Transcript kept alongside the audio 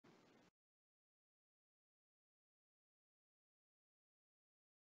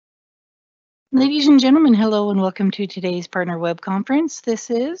Ladies and gentlemen, hello and welcome to today's Partner Web Conference. This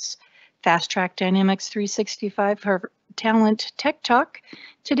is Fast Track Dynamics 365 for Talent Tech Talk.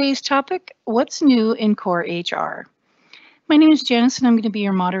 Today's topic, what's new in core HR? My name is Janice and I'm going to be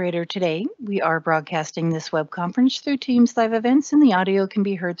your moderator today. We are broadcasting this web conference through Teams live events and the audio can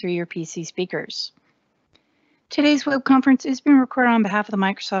be heard through your PC speakers. Today's web conference is being recorded on behalf of the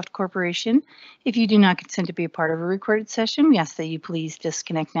Microsoft Corporation. If you do not consent to be a part of a recorded session, we ask that you please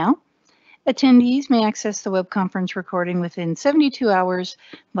disconnect now. Attendees may access the web conference recording within 72 hours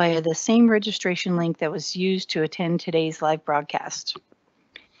via the same registration link that was used to attend today's live broadcast.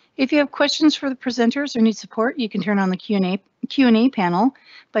 If you have questions for the presenters or need support, you can turn on the Q&A panel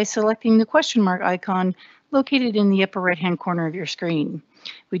by selecting the question mark icon located in the upper right-hand corner of your screen.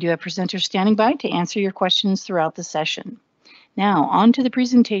 We do have presenters standing by to answer your questions throughout the session. Now, on to the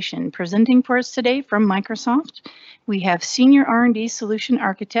presentation. Presenting for us today from Microsoft, we have Senior R&D Solution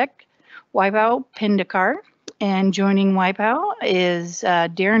Architect, Vaibhav Pendekar, and joining Vaibhav is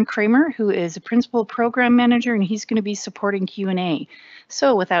Darren Kramer, who is a Principal Program Manager, and he's going to be supporting Q&A.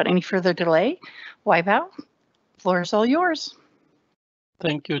 So without any further delay, Vaibhav, floor is all yours.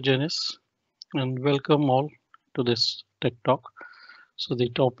 Thank you, Janice, and welcome all to this Tech Talk. So the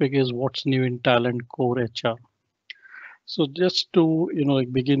topic is what's new in talent core HR. So just to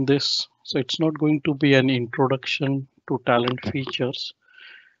begin this, so it's not going to be an introduction to talent features,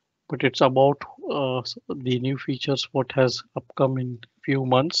 but it's about the new features what has upcome in few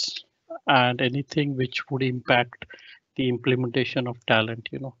months and anything which would impact the implementation of talent.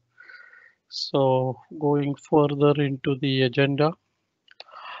 So going further into the agenda,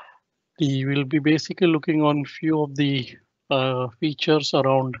 we will be basically looking on few of the features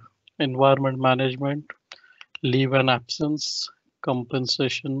around environment management, leave and absence,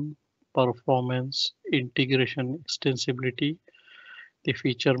 compensation, performance, integration, extensibility, the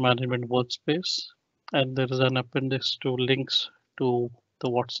feature management workspace, and there is an appendix to links to the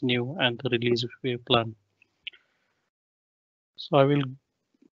what's new and the release plan. So I will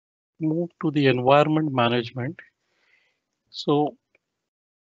move to the environment management. So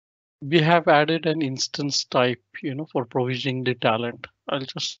we have added an instance type, for provisioning the talent. I'll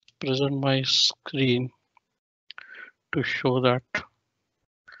just present my screen to show that.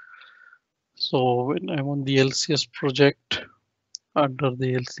 So when I'm on the LCS project, under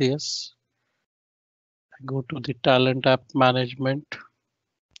the LCS, I go to the talent app management.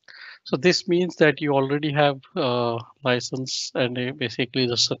 So this means that you already have a license and basically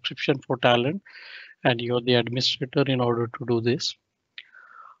the subscription for talent, and you're the administrator in order to do this.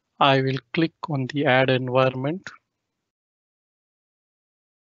 I will click on the add environment.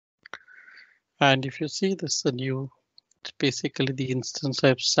 And if you see this, the new, it's basically the instance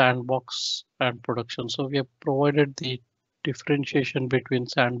type sandbox and production. So we have provided the differentiation between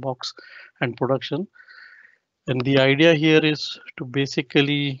sandbox and production. And the idea here is to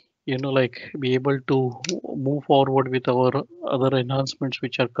basically, be able to move forward with our other enhancements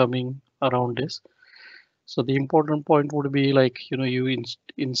which are coming around this. So the important point would be you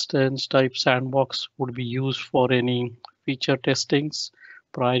instance type sandbox would be used for any feature testings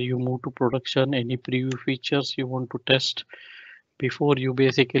prior you move to production, any preview features you want to test before you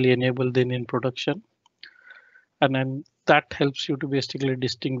basically enable them in production. And then that helps you to basically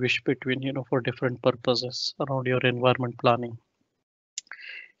distinguish between, for different purposes around your environment planning.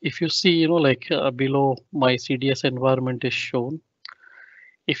 If you see, below my CDS environment is shown.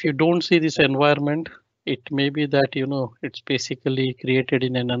 If you don't see this environment, it may be that, it's basically created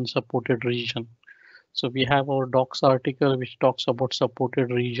in an unsupported region. So we have our docs article which talks about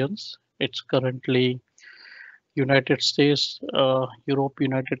supported regions. It's currently United States, Europe,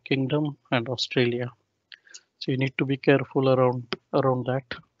 United Kingdom, and Australia. So you need to be careful around that.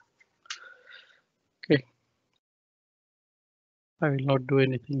 Okay. I will not do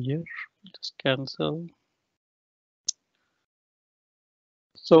anything here. Just cancel.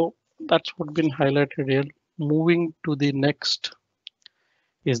 So that's what been highlighted here. Moving to the next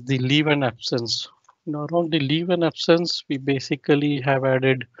is the leave and absence. Now around the leave and absence, we basically have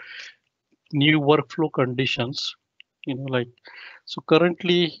added new workflow conditions. So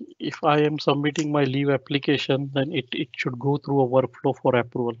currently, if I am submitting my leave application, then it should go through a workflow for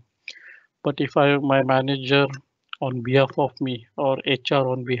approval. But if my manager on behalf of me or HR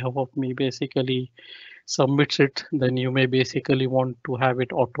on behalf of me basically submits it, then you may basically want to have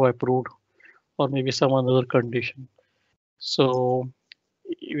it auto approved or maybe some other condition. So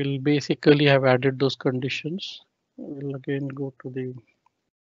you will basically have added those conditions. We'll again go to the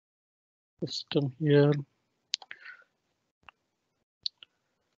system here.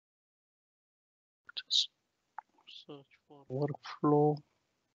 Just search for workflow.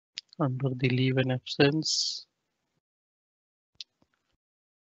 under the leave and absence.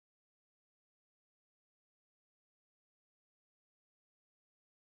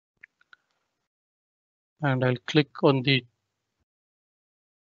 And I'll click on the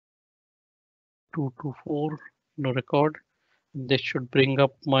 224 record. This should bring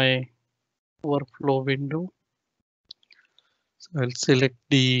up my workflow window. So I'll select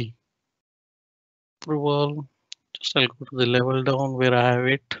the approval. Just I'll go to the level down where I have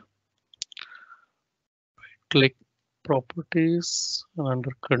it. Click properties and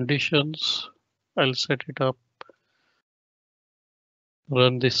under conditions, I'll set it up.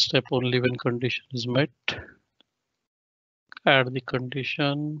 Run this step only when condition is met. Add the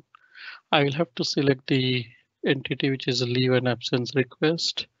condition. I will have to select the entity which is a leave and absence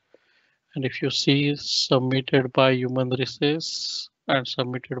request. And if you see submitted by human resource and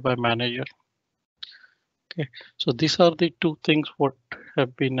submitted by manager. Okay, so these are the two things what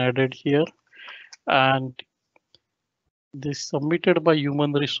have been added here. And this submitted by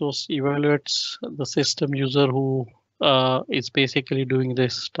human resource evaluates the system user who is basically doing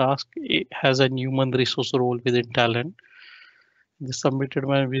this task. It has a human resource role within Talent. The submitted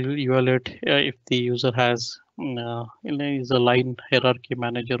one will evaluate if the user has is a line hierarchy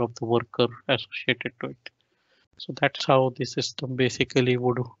manager of the worker associated to it. So that's how the system basically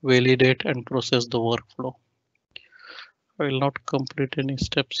would validate and process the workflow. I will not complete any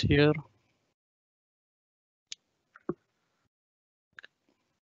steps here.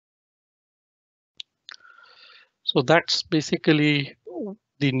 So that's basically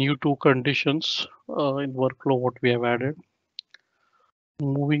the new two conditions in workflow what we have added.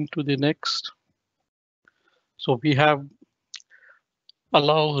 Moving to the next. So we have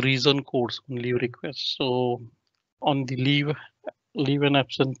allow reason codes on leave requests. So on the leave and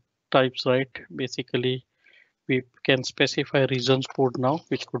absent types, right? Basically, we can specify reasons code now,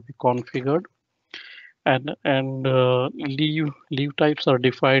 which could be configured. And leave types are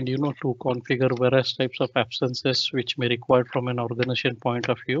defined, to configure various types of absences which may require from an organization point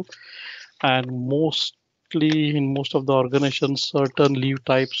of view. And mostly in most of the organizations, certain leave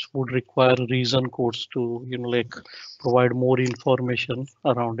types would require reason codes to, like provide more information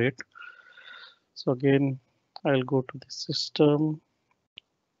around it. So again, I'll go to the system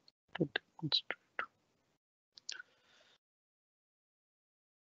to demonstrate.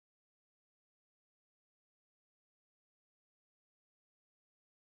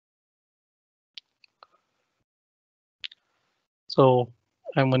 So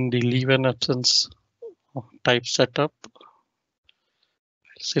I'm on the leave and absence type setup.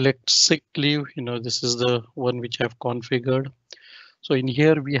 Select sick leave. This is the one which I've configured. So in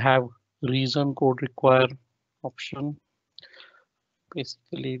here we have reason code require option.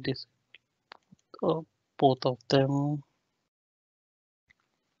 Basically, this both of them.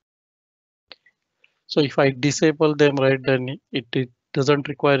 So if I disable them, right, then it doesn't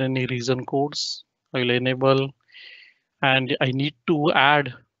require any reason codes. I will enable, and I need to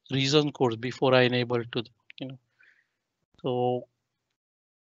add reason codes before I enable to, So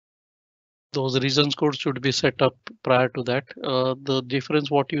those reasons codes should be set up prior to that. The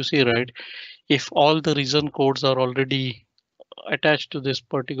difference, what you see, right? If all the reason codes are already attached to this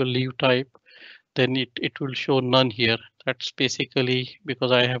particular leave type, then it will show none here. That's basically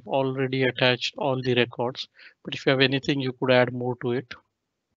because I have already attached all the records. But if you have anything, you could add more to it.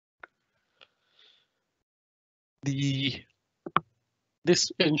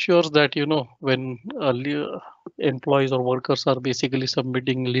 This ensures that, when employees or workers are basically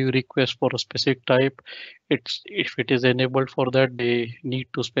submitting leave requests for a specific type, if it is enabled for that, they need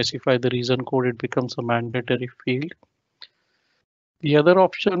to specify the reason code. It becomes a mandatory field. The other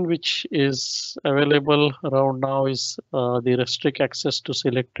option which is available around now is the restrict access to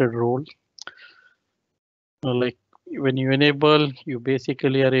selected role. Like when you enable, you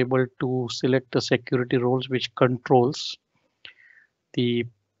basically are able to select the security roles which controls the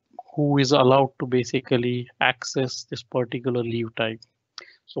who is allowed to basically access this particular leave type.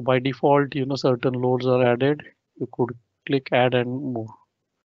 So by default, certain roles are added. You could click add and move,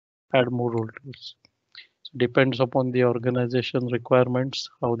 add more roles. So depends upon the organization requirements,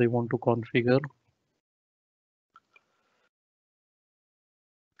 how they want to configure.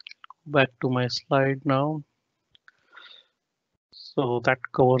 Back to my slide now. So that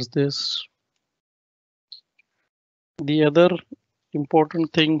covers this. The other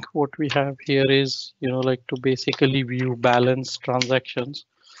important thing what we have here is, like to basically view balance transactions.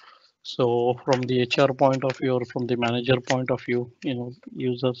 So from the HR point of view or from the manager point of view,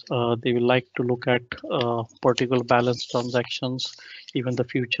 users, they will like to look at particular balance transactions, even the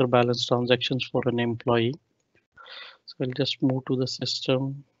future balance transactions for an employee. So I'll just move to the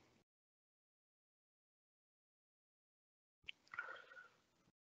system.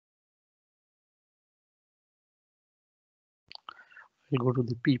 I'll go to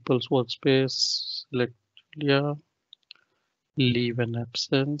the people's workspace, select Julia, leave and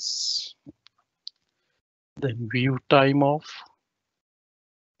absence, then view time off.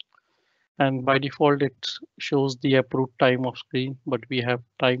 And by default, it shows the approved time of screen, but we have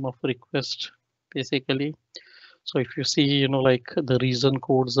time of request basically. So if you see, like the reason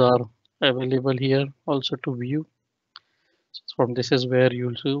codes are available here also to view. So from this is where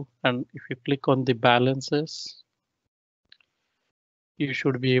you'll do. And if you click on the balances, you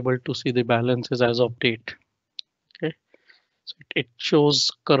should be able to see the balances as of date. Okay, so it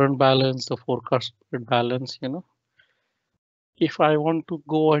shows current balance, the forecasted balance, If I want to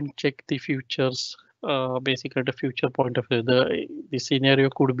go and check the futures, basically the future point of view, the scenario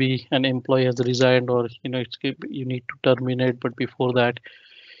could be an employee has resigned, or you need to terminate, but before that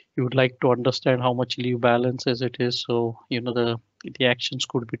you would like to understand how much leave balances it is, so the actions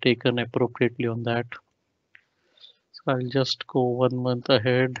could be taken appropriately on that. So I'll just go 1 month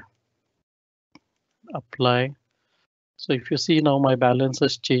ahead, apply. So if you see now my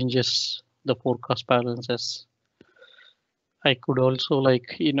balances changes, the forecast balances. I could also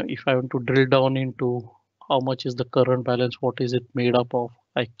if I want to drill down into how much is the current balance, what is it made up of,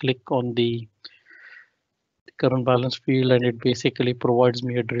 I click on the current balance field and it basically provides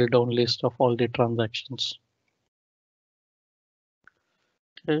me a drill down list of all the transactions.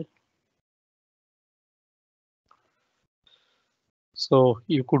 Okay. So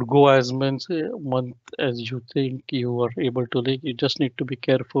you could go as many month as you think you are able to. You just need to be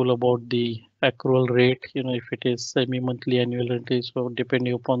careful about the accrual rate. If it is semi-monthly, annual, so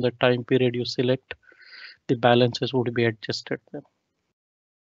depending upon the time period you select, the balances would be adjusted then.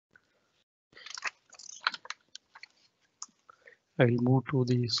 I'll move to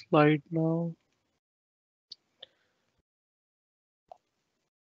the slide now.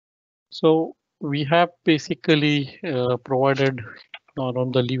 So we have basically provided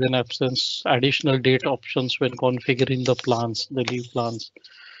on the leave and absence additional date options when configuring the plans, the leave plans.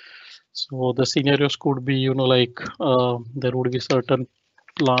 So the scenarios could be, there would be certain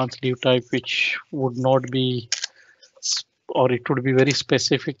plans leave type which would not be, or it would be very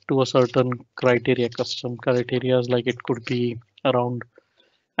specific to a certain criteria, custom criteria, like it could be around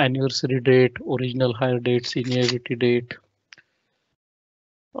anniversary date, original hire date, seniority date,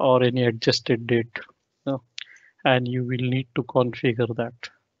 or any adjusted date. And you will need to configure that.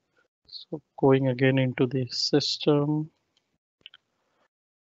 So going again into the system.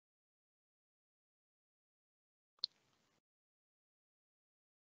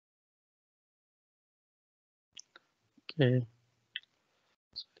 Okay,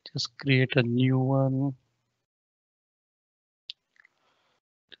 so just create a new one.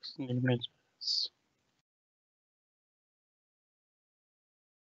 Just name it.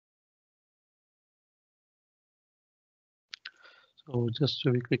 So just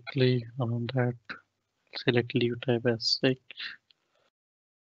to be quickly on that, select leave type as sick.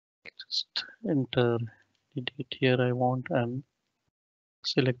 Just enter the date here I want and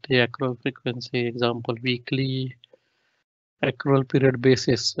select the accrual frequency, example weekly accrual period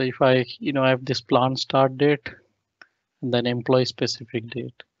basis. So if I have this plan start date and then employee specific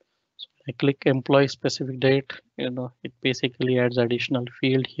date. So I click employee specific date, it basically adds additional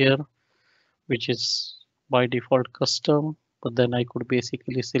field here, which is by default custom, but then I could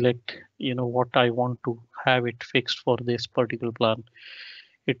basically select, what I want to have it fixed for this particular plan.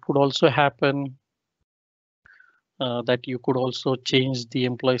 It could also happen that you could also change the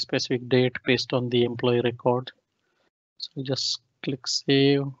employee specific date based on the employee record. So just click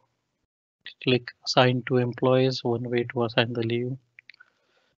save, click assign to employees, one way to assign the leave.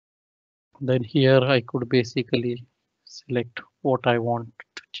 Then here I could basically select what I want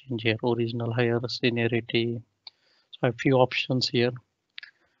to change here, original hire, seniority. So I have few options here.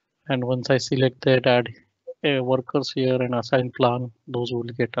 And once I select that, add workers here and assign plan, those will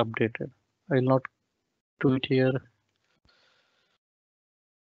get updated. I'll not do it here.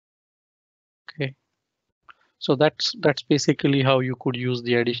 Okay. So that's basically how you could use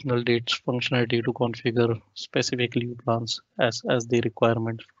the additional dates functionality to configure specific leave plans as the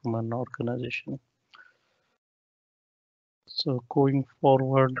requirement from an organization. So going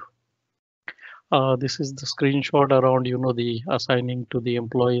forward, this is the screenshot around, the assigning to the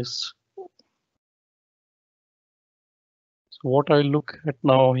employees. So what I look at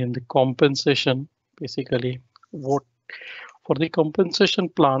now in the compensation, basically what for the compensation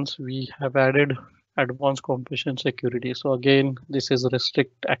plans, we have added advanced compensation security. So again, this is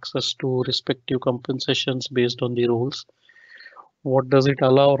restrict access to respective compensations based on the rules. What does it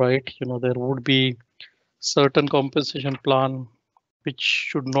allow, right? There would be certain compensation plan which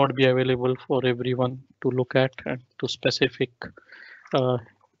should not be available for everyone to look at and to specific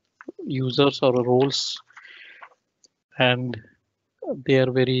users or roles, and they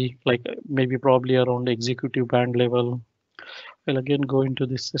are very like maybe probably around executive band level. I'll again go into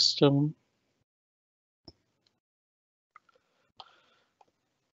the system.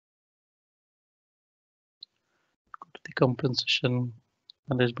 Go to the compensation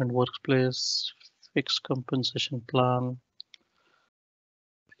management workplace, fixed compensation plan.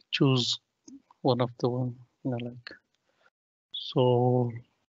 Choose one of the one, like so.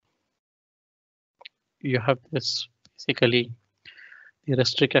 You have this basically the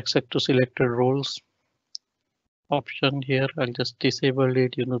restrict access to selected roles option here. I'll just disable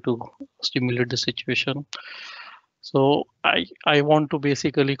it, to stimulate the situation. So I want to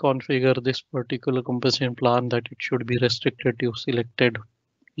basically configure this particular compensation plan that it should be restricted to selected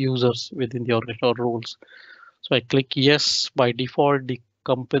users within the organization or roles. So I click yes. By default, the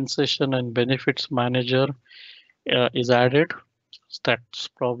compensation and benefits manager is added. So that's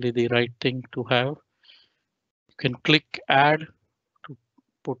probably the right thing to have. You can click add to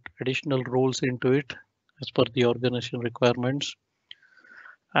put additional roles into it as per the organization requirements.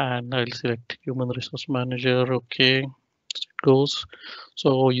 And I'll select human resource manager. OK, it goes.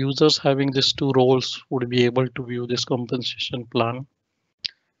 So users having these two roles would be able to view this compensation plan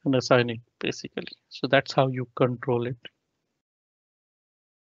and assign it basically. So that's how you control it.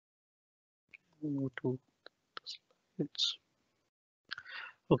 Move to the slides.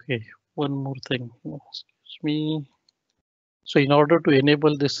 OK, one more thing. Excuse me. So in order to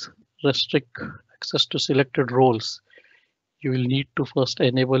enable this restrict access to selected roles, you will need to first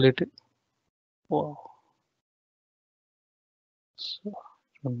enable it. Wow. So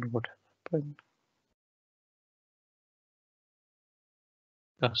I don't know what happened.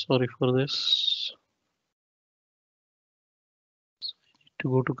 Sorry for this. So I need to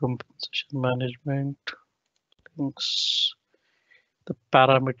go to compensation management. Links. The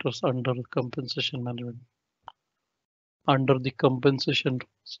parameters under compensation management. Under the compensation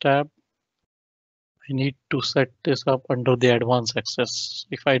tab, I need to set this up under the advanced access.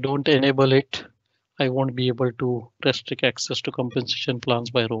 If I don't enable it, I won't be able to restrict access to compensation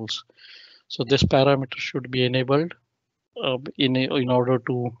plans by roles. So this parameter should be enabled in order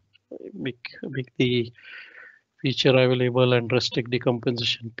to make the feature available and restrict the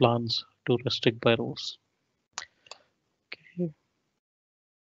compensation plans to restrict by roles. Okay.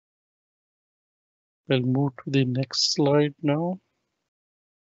 We'll move to the next slide now.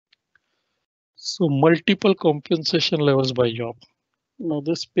 So multiple compensation levels by job. Now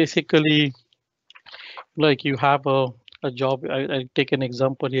this basically like you have a job. I take an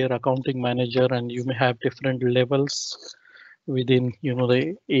example here, accounting manager, and you may have different levels within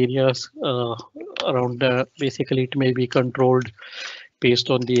the areas around. Basically, it may be controlled based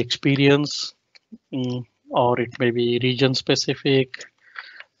on the experience, or it may be region specific.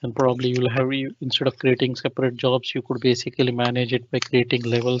 And probably you'll have, instead of creating separate jobs, you could basically manage it by creating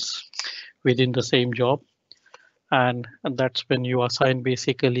levels within the same job. And that's when you assign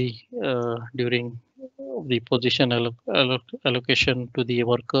basically during the position allocation to the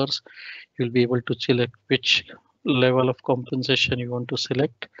workers, you'll be able to select which level of compensation you want to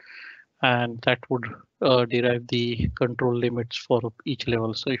select, and that would derive the control limits for each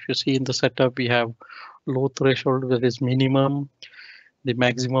level. So if you see in the setup, we have low threshold, that is minimum, the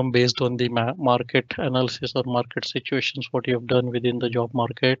maximum based on the market analysis or market situations, what you have done within the job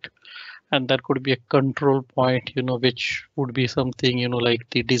market. And that could be a control point, which would be something, like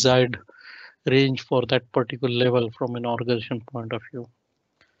the desired range for that particular level from an organization point of view.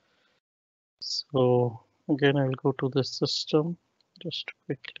 So again, I'll go to the system, just to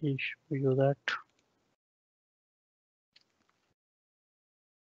quickly show you that.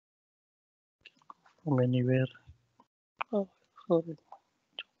 From anywhere. Oh, sorry.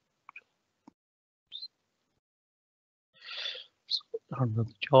 So under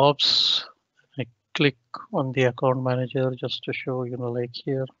the jobs, I click on the account manager just to show, like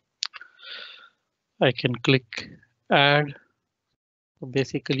here. I can click add. So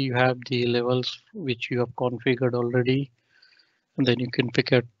basically, you have the levels which you have configured already, and then you can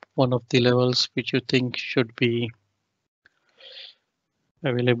pick out one of the levels which you think should be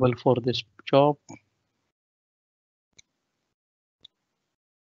available for this job. You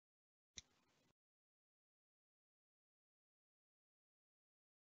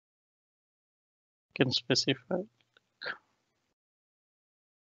can specify.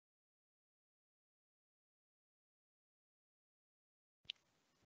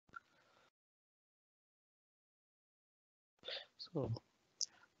 So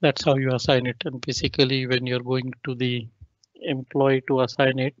that's how you assign it. And basically, when you're going to the employee to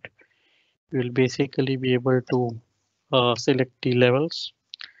assign it, you will basically be able to select the levels.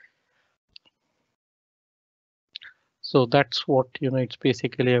 So that's what, it's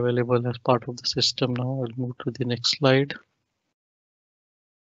basically available as part of the system now. I'll move to the next slide.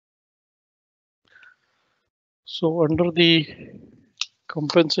 So under the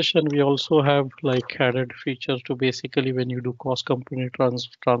compensation, we also have like added features to basically when you do cross company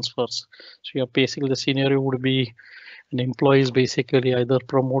transfers. So yeah, basically the scenario would be an employee is basically either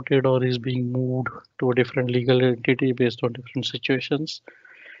promoted or is being moved to a different legal entity based on different situations.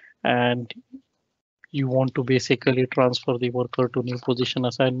 And you want to basically transfer the worker to new position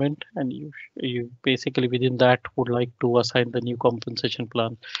assignment, and you basically within that would like to assign the new compensation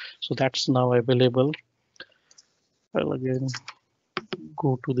plan. So that's now available. I'll again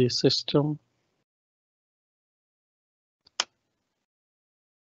go to the system.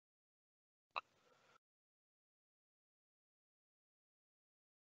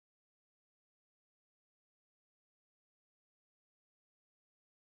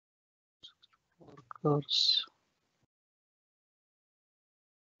 Workers,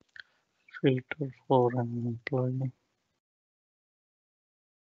 filter for an employee. In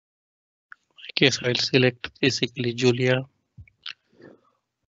my case, I'll select basically Julia.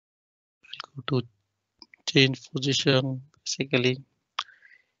 Go to change position. Basically,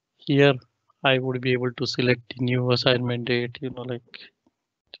 here I would be able to select the new assignment date. Like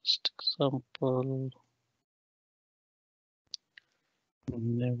just example.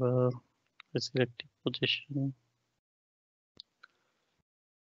 Never select the position.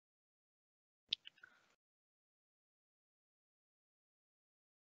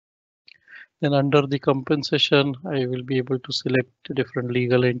 Then under the compensation, I will be able to select a different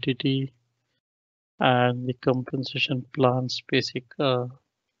legal entity and the compensation plans basically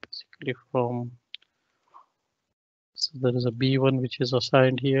from. So there is a B1 which is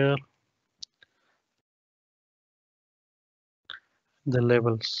assigned here. The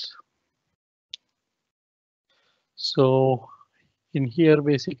levels. So in here,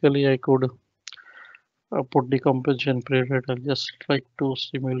 basically, I could put the compensation period. I'll just try to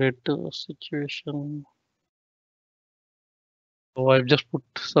simulate the situation. So I've just put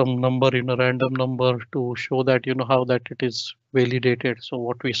some number in a random number to show that how that it is validated. So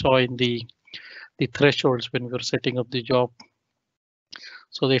what we saw in the thresholds when we were setting up the job.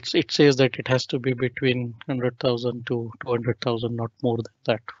 So it says that it has to be between 100,000 to 200,000, not more than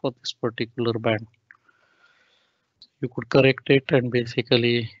that for this particular band. You could correct it and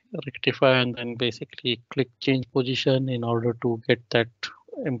basically rectify and then basically click change position in order to get that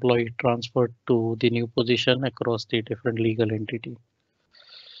employee transferred to the new position across the different legal entity.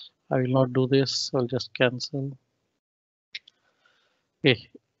 I will not do this. I'll just cancel. Okay.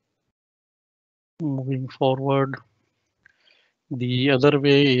 Moving forward. The other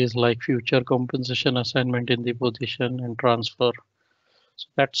way is like future compensation assignment in the position and transfer. So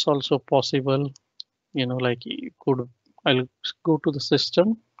that's also possible. Like you could, I'll go to the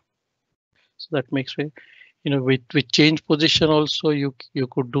system. So that makes way, with change position also you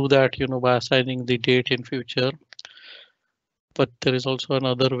could do that, by assigning the date in future. But there is also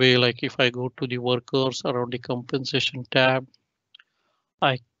another way, like if I go to the workers around the compensation tab,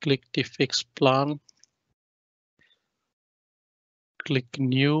 I click the fixed plan, click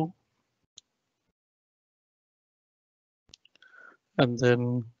new, and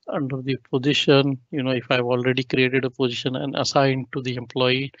then under the position, if I've already created a position and assigned to the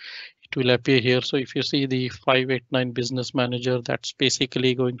employee, it will appear here. So if you see the 589 business manager, that's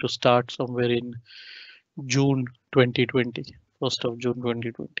basically going to start somewhere in June 2020, 1st of June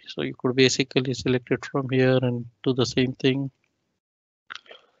 2020. So you could basically select it from here and do the same thing.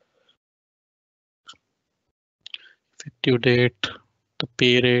 Effective date, the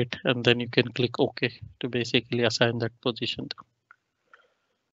pay rate, and then you can click OK to basically assign that position.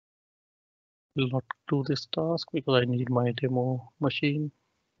 Will not do this task because I need my demo machine.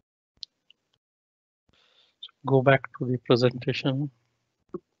 Go back to the presentation.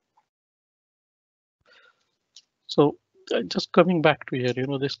 So just coming back to here,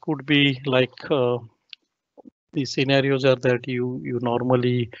 this could be like the scenarios are that you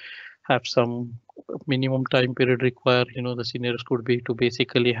normally have some minimum time period required. The scenarios could be to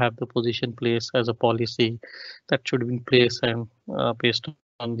basically have the position place as a policy that should be in place and based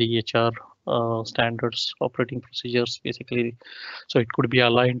on the HR standards, operating procedures, basically. So it could be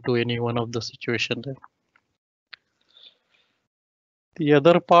aligned to any one of the situation there. The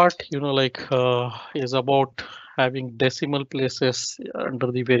other part, is about having decimal places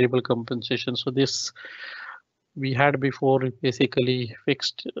under the variable compensation. So this we had before basically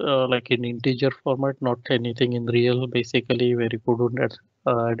fixed like in integer format, not anything in real, basically where you couldn't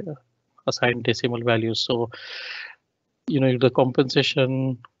assign decimal values. So the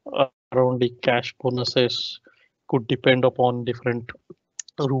compensation around the cash bonuses could depend upon different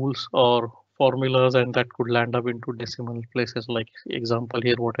rules or formulas, and that could land up into decimal places. Like example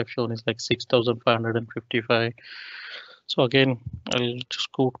here, what I've shown is like 6,555. So again, I'll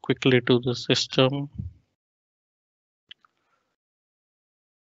just go quickly to the system.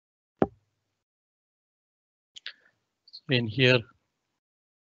 In here,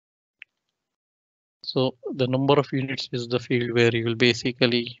 so the number of units is the field where you will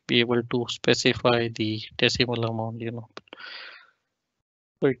basically be able to specify the decimal amount,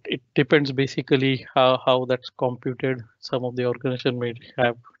 So it depends basically how that's computed. Some of the organization may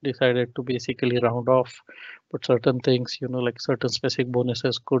have decided to basically round off, but certain things, like certain specific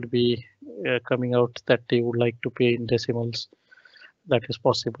bonuses could be coming out that they would like to pay in decimals. That is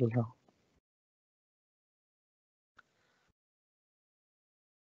possible now.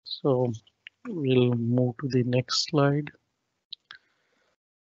 So we'll move to the next slide.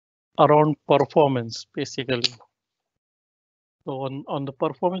 Around performance, basically. So on the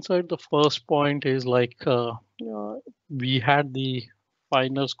performance side, the first point is like we had the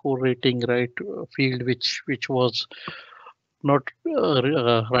final score rating, right, field which was not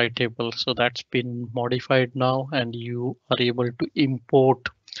writable. So that's been modified now, and you are able to import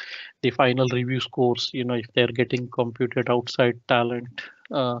the final review scores. If they're getting computed outside Talent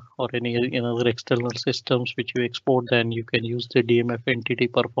or any other external systems which you export, then you can use the DMF entity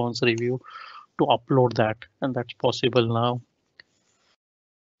performance review to upload that, and that's possible now.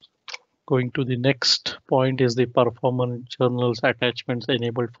 Going to the next point is the performance journals attachments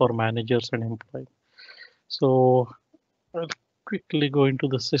enabled for managers and employees. So I'll quickly go into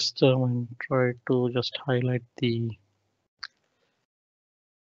the system and try to just highlight the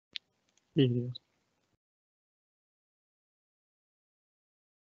areas.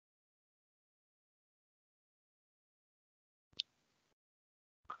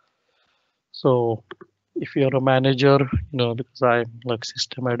 So if you're a manager, because I'm like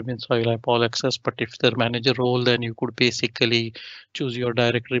system admin, so I'll have all access. But if they're manager role, then you could basically choose your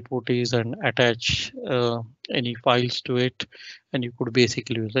direct reportees and attach any files to it. And you could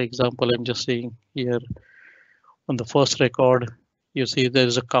basically use the example I'm just saying here on the first record, you see there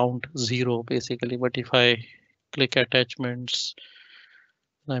is a count 0 basically. But if I click attachments,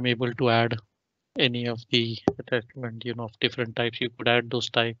 I'm able to add any of the attachment, of different types. You could add those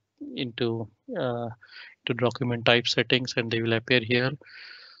type into to document type settings, and they will appear here.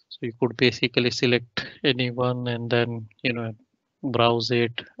 So you could basically select any one and then browse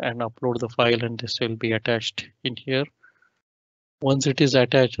it and upload the file, and this will be attached in here. Once it is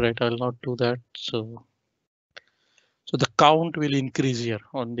attached, right, I'll not do that. So the count will increase here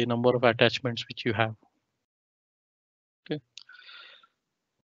on the number of attachments which you have. Okay.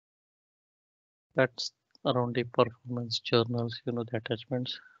 That's around the performance journals, the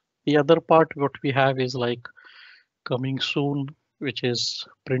attachments. The other part what we have is like coming soon, which is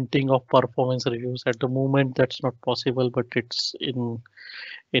printing of performance reviews. At the moment, that's not possible, but it's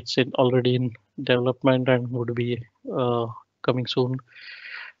already in development and would be coming soon.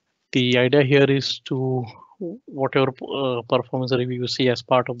 The idea here is to whatever performance review you see as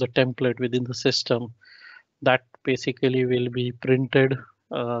part of the template within the system, that basically will be printed,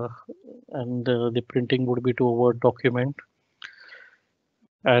 and the printing would be to a Word document.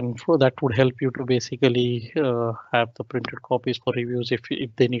 And for that would help you to basically have the printed copies for reviews if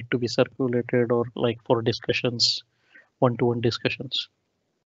they need to be circulated or like for discussions, one-to-one discussions.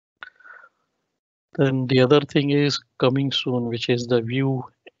 Then the other thing is coming soon, which is the view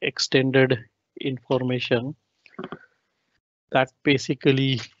extended information. That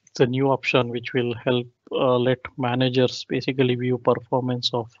basically it's a new option which will help let managers basically view performance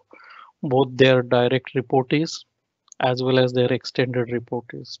of both their direct reportees as well as their extended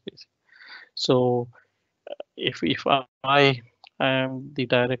reportees. So if I am the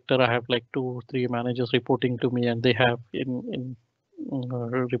director, I have like 2-3 managers reporting to me, and they have in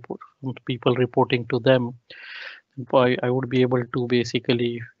report people reporting to them. I would be able to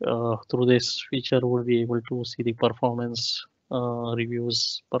basically through this feature would be able to see the performance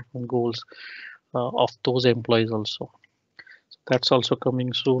reviews, performance goals of those employees also. So that's also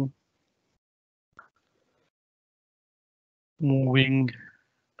coming soon. Moving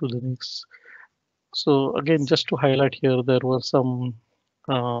to the next. So again, just to highlight here, there were some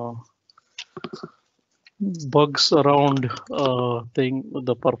bugs around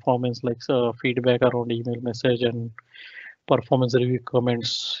the performance, like feedback around email message and performance review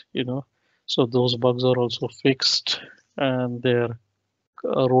comments. So those bugs are also fixed, and they're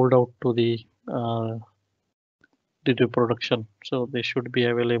rolled out to the production. So they should be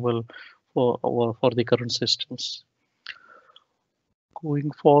available for the current systems.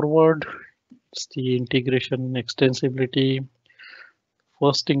 Going forward, it's the integration extensibility.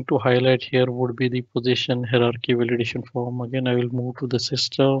 First thing to highlight here would be the position hierarchy validation form. Again, I will move to the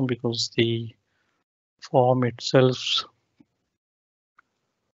system because the form itself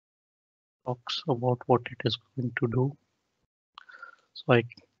talks about what it is going to do.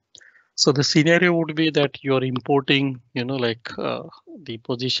 So the scenario would be that you're importing, the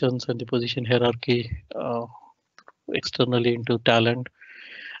positions and the position hierarchy externally into Talend.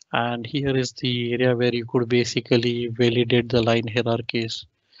 And here is the area where you could basically validate the line hierarchies.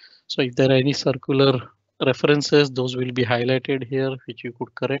 So if there are any circular references, those will be highlighted here, which you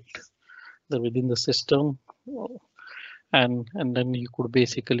could correct within the system. And then you could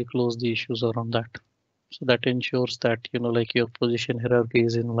basically close the issues around that. So that ensures that, your position hierarchy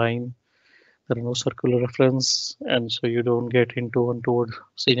is in line. There are no circular reference, and so you don't get into untoward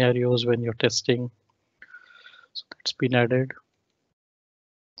scenarios when you're testing. So that's been added.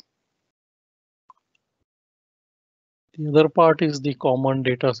 The other part is the common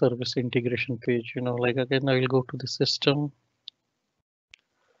data service integration page. Again, I will go to the system.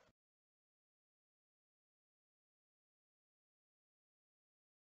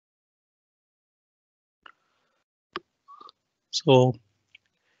 So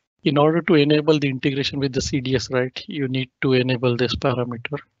in order to enable the integration with the CDS, right, you need to enable this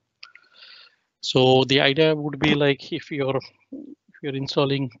parameter. So the idea would be like if you're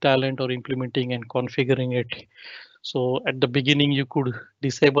installing Talend or implementing and configuring it. So at the beginning, you could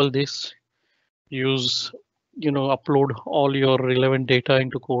disable this, upload all your relevant data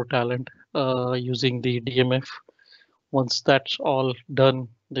into Core Talend using the DMF. Once that's all done,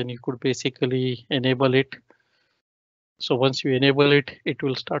 then you could basically enable it. So once you enable it, it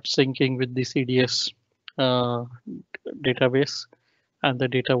will start syncing with the CDS database, and the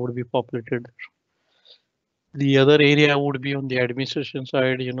data would be populated. The other area would be on the administration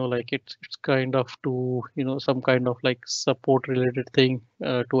side, it's kind of to, some kind of like support related thing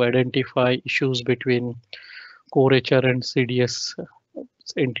to identify issues between core HR and CDS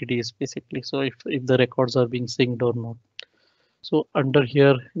entities basically. So if the records are being synced or not. So under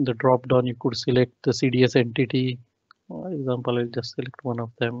here in the drop down, you could select the CDS entity. For example, I'll just select one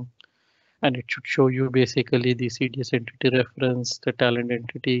of them, and it should show you basically the CDS entity reference, the Talend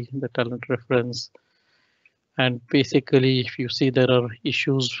entity, the Talend reference. And basically, if you see there are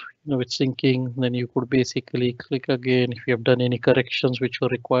issues with syncing, then you could basically click again. If you have done any corrections which were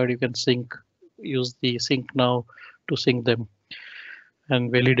required, you can use the sync now to sync them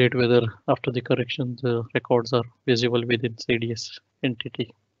and validate whether after the correction the records are visible within CDS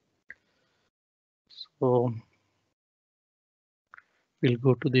entity. So we'll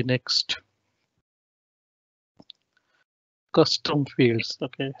go to the next. Custom fields.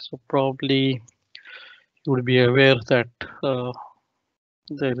 Okay, so probably you would be aware that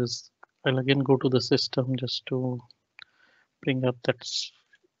there is. I'll again go to the system just to bring up that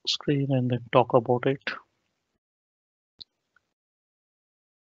screen and then talk about it.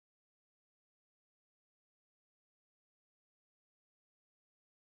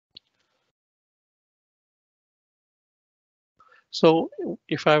 So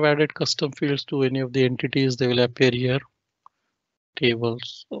if I've added custom fields to any of the entities, they will appear here.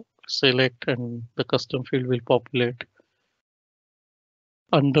 Tables. So select and the custom field will populate.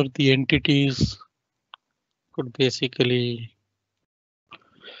 Under the entities, could basically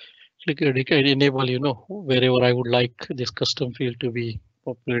click enable, wherever I would like this custom field to be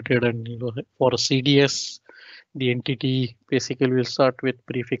populated. And for a CDS, the entity basically will start with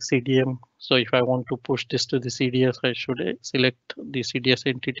prefix CDM. So if I want to push this to the CDS, I should select the CDS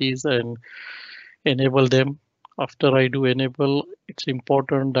entities and enable them. After I do enable, it's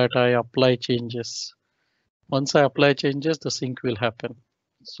important that I apply changes. Once I apply changes, the sync will happen.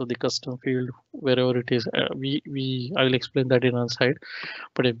 So the custom field, wherever it is, I will explain that in on side.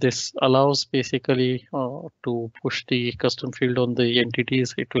 But if this allows basically to push the custom field on the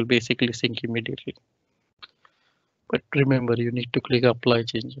entities, it will basically sync immediately. But remember, you need to click apply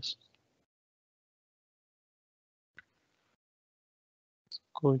changes.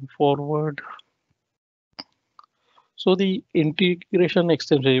 Going forward. So the integration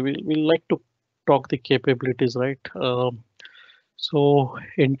extension, we'll like to talk the capabilities, right? So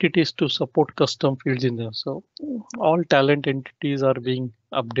entities to support custom fields in there. So all Talend entities are being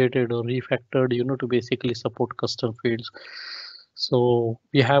updated or refactored, to basically support custom fields. So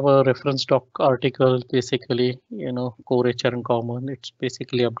we have a reference doc article, basically, core HR and common. It's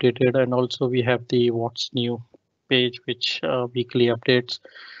basically updated, and also we have the what's new page, which weekly updates.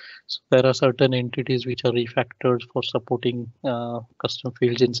 So there are certain entities which are refactored for supporting custom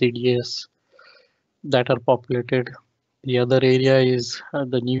fields in CDS that are populated. The other area is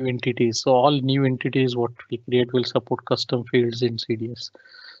the new entities. So all new entities what we create will support custom fields in CDS.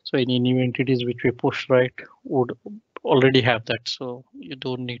 So any new entities which we push right would already have that. So you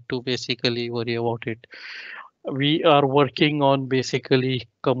don't need to basically worry about it. We are working on basically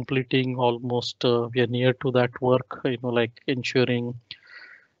completing almost, we are near to that work, like ensuring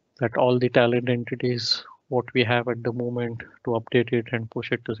that all the talent entities, what we have at the moment to update it and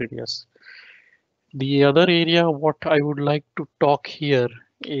push it to CDS. The other area, what I would like to talk here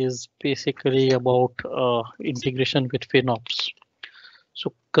is basically about integration with FinOps.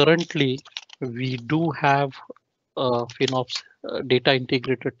 So currently we do have a FinOps data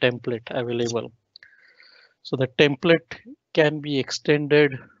integrator template available. So the template can be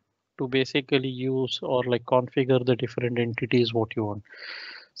extended to basically use or like configure the different entities what you want.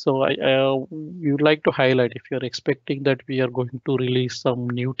 So we would like to highlight if you're expecting that we are going to release some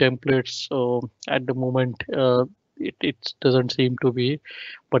new templates. So at the moment, it doesn't seem to be,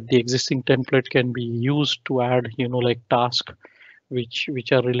 but the existing template can be used to add, like task which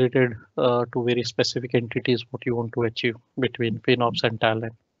are related to very specific entities what you want to achieve between FinOps and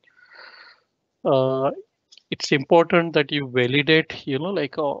talent. It's important that you validate,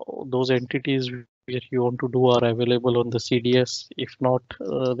 like those entities where you want to do are available on the CDS. If not,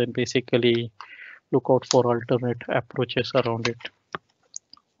 then basically look out for alternate approaches around it.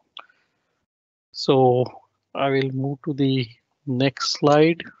 So I will move to the next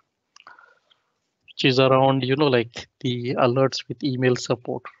slide, which is around, like the alerts with email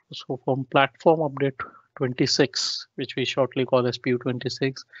support. So from platform update 26, which we shortly call as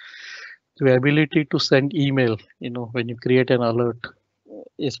PU26, the ability to send email, when you create an alert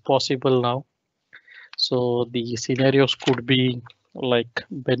is possible now. So the scenarios could be like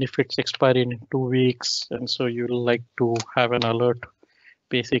benefits expire in 2 weeks, and so you'll like to have an alert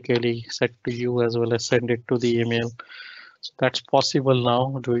basically set to you as well as send it to the email. So that's possible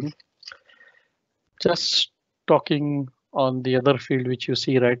now doing. Just talking on the other field which you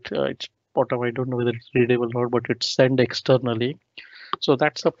see, right? It's bottom. I don't know whether it's readable or not, but it's send externally. So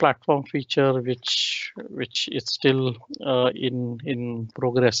that's a platform feature which is still in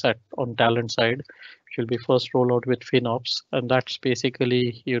progress on talent side, which will be first roll out with FinOps, and that's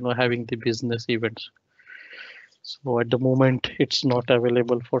basically having the business events. So at the moment it's not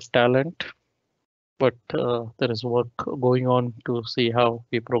available for talent, but there is work going on to see how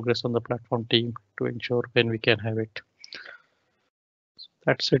we progress on the platform team to ensure when we can have it. So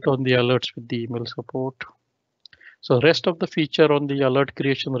that's it on the alerts with the email support. So rest of the feature on the alert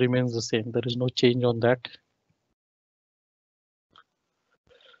creation remains the same. There is no change on that.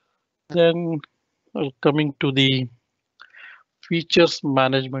 Then coming to the features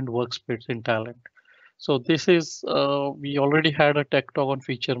management workspace in talent. So this is, we already had a tech talk on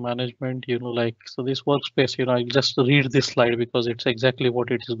feature management, so this workspace, I just read this slide because it's exactly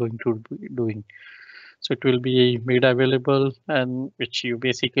what it is going to be doing. So it will be made available, and which you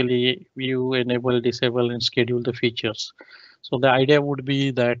basically view, enable, disable, and schedule the features. So the idea would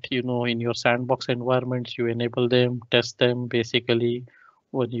be that, in your sandbox environments, you enable them, test them basically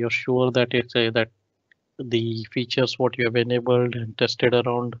when you're sure that that the features what you have enabled and tested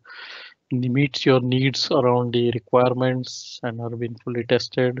around meets your needs around the requirements and are being fully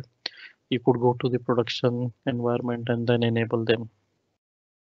tested. You could go to the production environment and then enable them.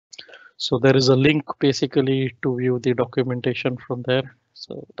 So there is a link basically to view the documentation from there.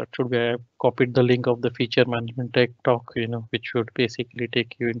 So that should be, I copied the link of the feature management tech talk, which should basically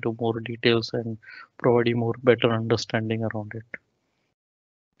take you into more details and provide you more better understanding around it.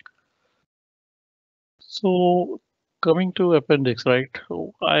 So coming to appendix, right?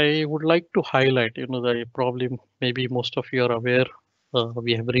 I would like to highlight, the problem, maybe most of you are aware,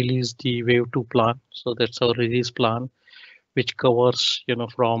 we have released the Wave 2 plan. So that's our release plan, which covers,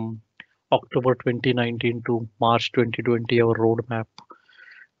 from October 2019 to March 2020, our roadmap.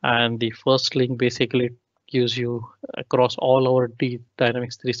 And the first link basically gives you across all our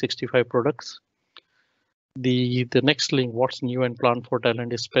Dynamics 365 products. The next link, what's new and planned for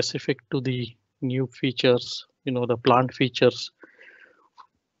talent, is specific to the new features, the planned features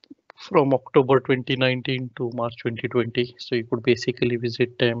from October 2019 to March 2020. So you could basically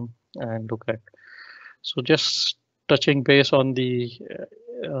visit them and look at. So just touching base on the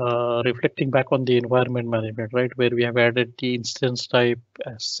reflecting back on the environment management, right, where we have added the instance type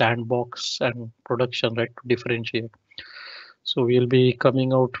as sandbox and production, right, to differentiate. So we'll be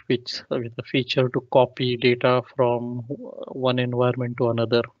coming out with a feature to copy data from one environment to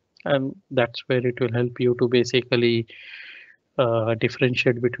another, and that's where it will help you to basically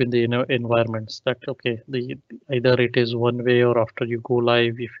differentiate between the environments. That okay, either it is one way or after you go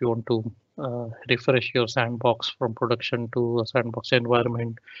live, if you want to refresh your sandbox from production to a sandbox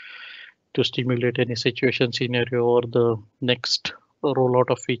environment to stimulate any situation scenario or the next rollout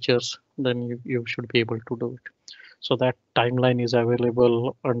of features, then you should be able to do it. So that timeline is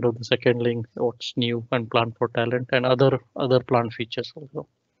available under the second link, what's new and plan for talent and other plan features also.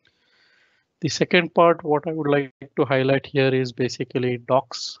 The second part, what I would like to highlight here is basically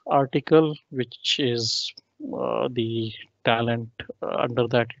docs article, which is the talent under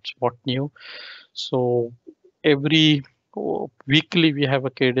that it's what new. So every weekly we have a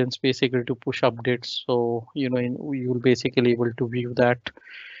cadence basically to push updates. So you will basically able to view that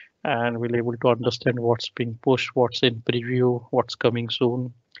and we'll able to understand what's being pushed, what's in preview, what's coming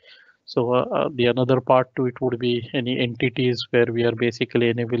soon. So the another part to it would be any entities where we are basically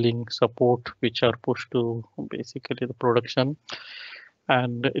enabling support which are pushed to basically the production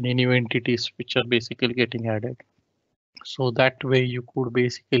and any new entities which are basically getting added. So that way you could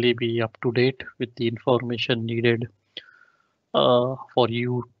basically be up to date with the information needed for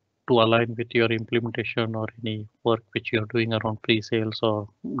you to align with your implementation or any work which you are doing around pre-sales or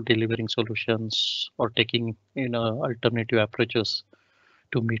delivering solutions or taking alternative approaches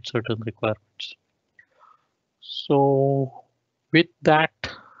to meet certain requirements. So with that,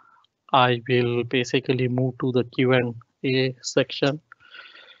 I will basically move to the Q&A section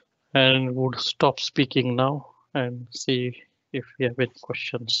and would stop speaking now and see if we have any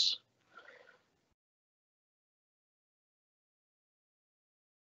questions.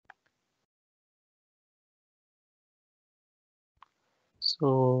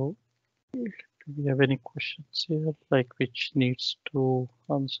 So do we have any questions here, like which needs to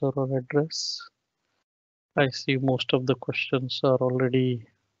answer or address? I see most of the questions are already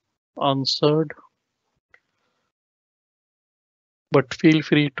answered, but feel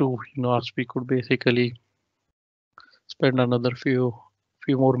free to ask. We could basically spend another few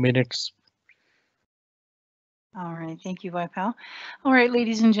more minutes. All right, thank you, Waipao. All right,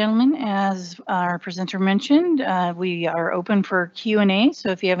 ladies and gentlemen, as our presenter mentioned, we are open for Q&A. So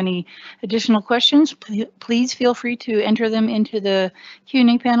if you have any additional questions, please feel free to enter them into the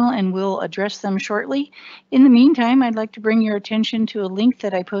Q&A panel and we'll address them shortly. In the meantime, I'd like to bring your attention to a link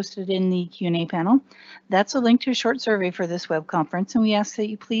that I posted in the Q&A panel. That's a link to a short survey for this web conference, and we ask that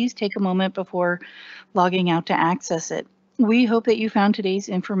you please take a moment before logging out to access it. We hope that you found today's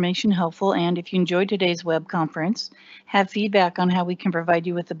information helpful, and if you enjoyed today's web conference, have feedback on how we can provide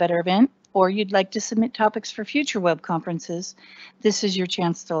you with a better event, or you'd like to submit topics for future web conferences, this is your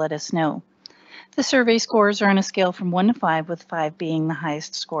chance to let us know. The survey scores are on a scale from 1 to 5, with 5 being the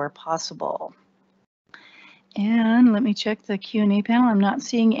highest score possible. And let me check the Q&A panel. I'm not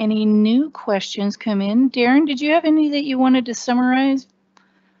seeing any new questions come in. Darren, did you have any that you wanted to summarize?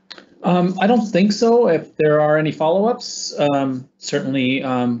 I don't think so. If there are any follow-ups, certainly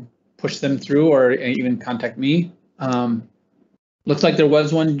push them through or even contact me. Looks like there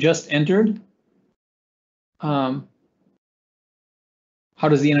was one just entered. How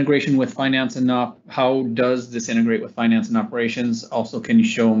does the integration with finance and how does this integrate with finance and operations? Also, can you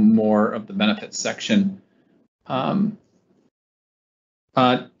show more of the benefits section? Talent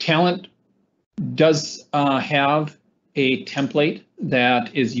does have a template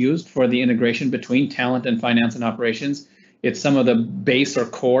that is used for the integration between talent and finance and operations. It's some of the base or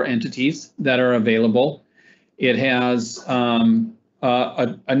core entities that are available. It has a new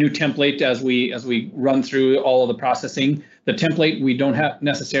template as we run through all of the processing. The template, we don't have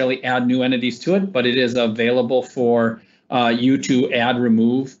necessarily add new entities to it, but it is available for you to add,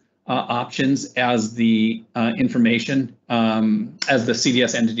 remove options as the information, as the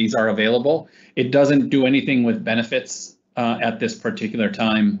CDS entities are available. It doesn't do anything with benefits at this particular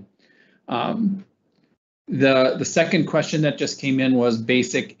time. The second question that just came in was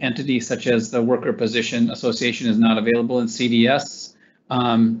basic entities such as the worker position association is not available in CDS.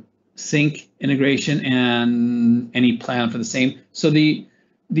 Sync integration and any plan for the same. So the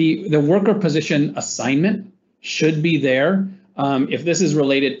worker position assignment should be there. If this is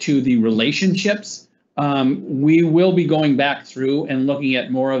related to the relationships, we will be going back through and looking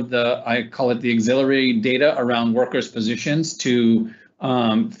at more of the, I call it the auxiliary data around workers' positions to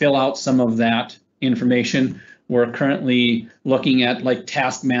fill out some of that information. We're currently looking at like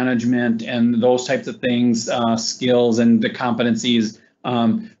task management and those types of things, skills and the competencies,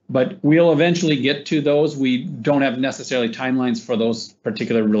 but we'll eventually get to those. We don't have necessarily timelines for those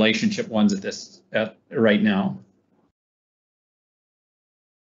particular relationship ones at right now.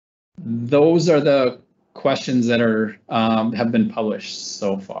 Those are the questions that are have been published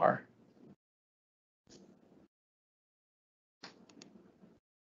so far.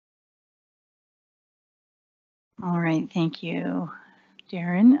 All right, thank you,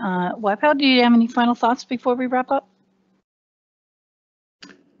 Darren. Wipeout, do you have any final thoughts before we wrap up?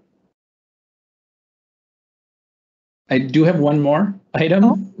 I do have one more item.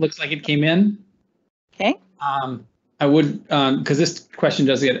 Oh. Looks like it came in. Okay. I would, because this question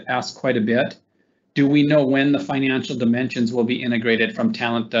does get asked quite a bit. Do we know when the financial dimensions will be integrated from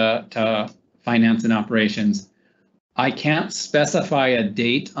talent to finance and operations? I can't specify a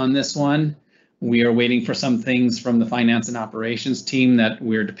date on this one. We are waiting for some things from the finance and operations team that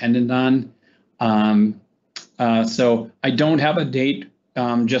we're dependent on. So I don't have a date.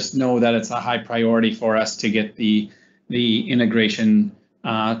 Just know that it's a high priority for us to get the integration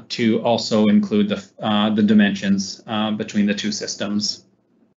to also include the dimensions between the two systems.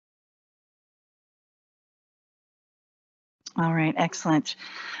 All right, excellent.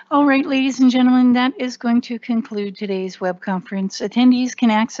 All right, ladies and gentlemen, that is going to conclude today's web conference. Attendees can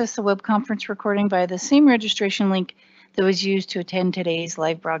access the web conference recording via the same registration link that was used to attend today's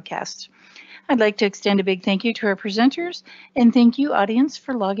live broadcast. I'd like to extend a big thank you to our presenters, and thank you, audience,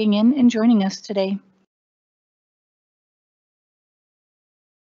 for logging in and joining us today.